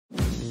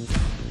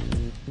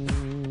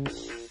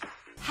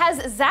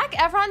Has Zac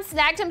Efron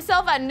snagged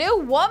himself a new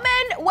woman?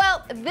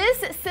 Well, this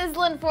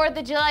sizzling 4th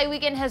of July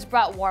weekend has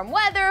brought warm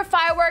weather,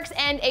 fireworks,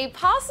 and a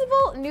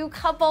possible new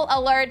couple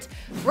alert.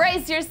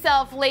 Brace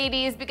yourself,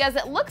 ladies, because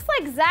it looks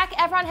like Zac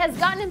Efron has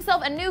gotten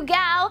himself a new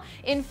gal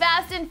in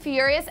Fast and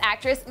Furious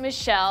actress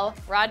Michelle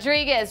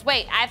Rodriguez.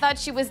 Wait, I thought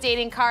she was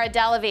dating Cara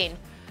Delevingne.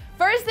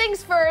 First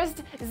things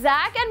first,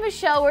 Zac and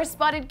Michelle were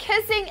spotted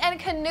kissing and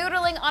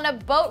canoodling on a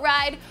boat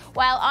ride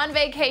while on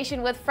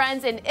vacation with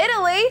friends in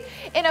Italy.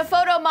 In a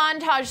photo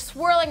montage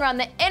swirling around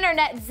the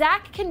internet,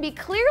 Zac can be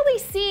clearly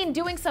seen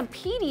doing some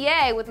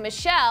PDA with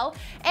Michelle,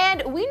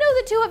 and we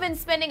know the two have been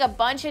spending a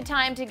bunch of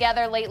time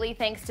together lately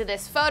thanks to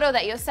this photo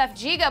that Josef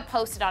Giga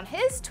posted on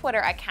his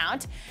Twitter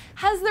account.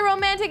 Has the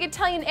romantic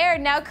Italian heir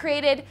now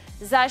created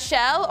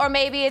Zachelle, or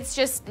maybe it's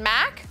just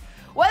Mac?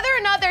 Whether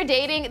or not they're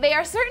dating, they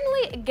are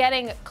certainly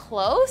getting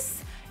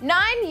close.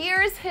 9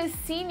 years his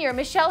senior,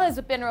 Michelle has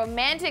been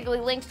romantically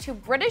linked to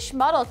British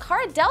model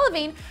Cara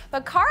Delevingne,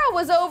 but Cara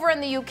was over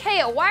in the UK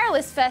at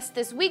Wireless Fest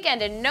this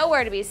weekend and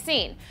nowhere to be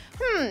seen.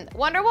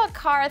 Wonder what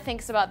Cara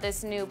thinks about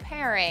this new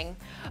pairing.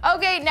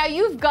 Okay, now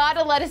you've got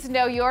to let us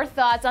know your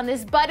thoughts on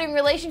this budding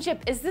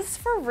relationship. Is this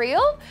for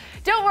real?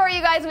 Don't worry,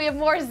 you guys, we have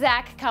more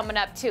Zac coming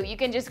up too. You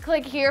can just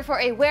click here for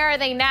a Where Are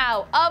They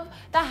Now of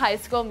the High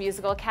School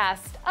Musical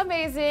cast.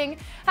 Amazing.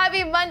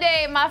 Happy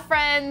Monday, my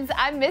friends.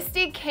 I'm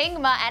Misty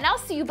Kingma, and I'll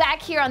see you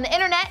back here on the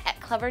internet at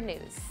Clevver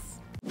News.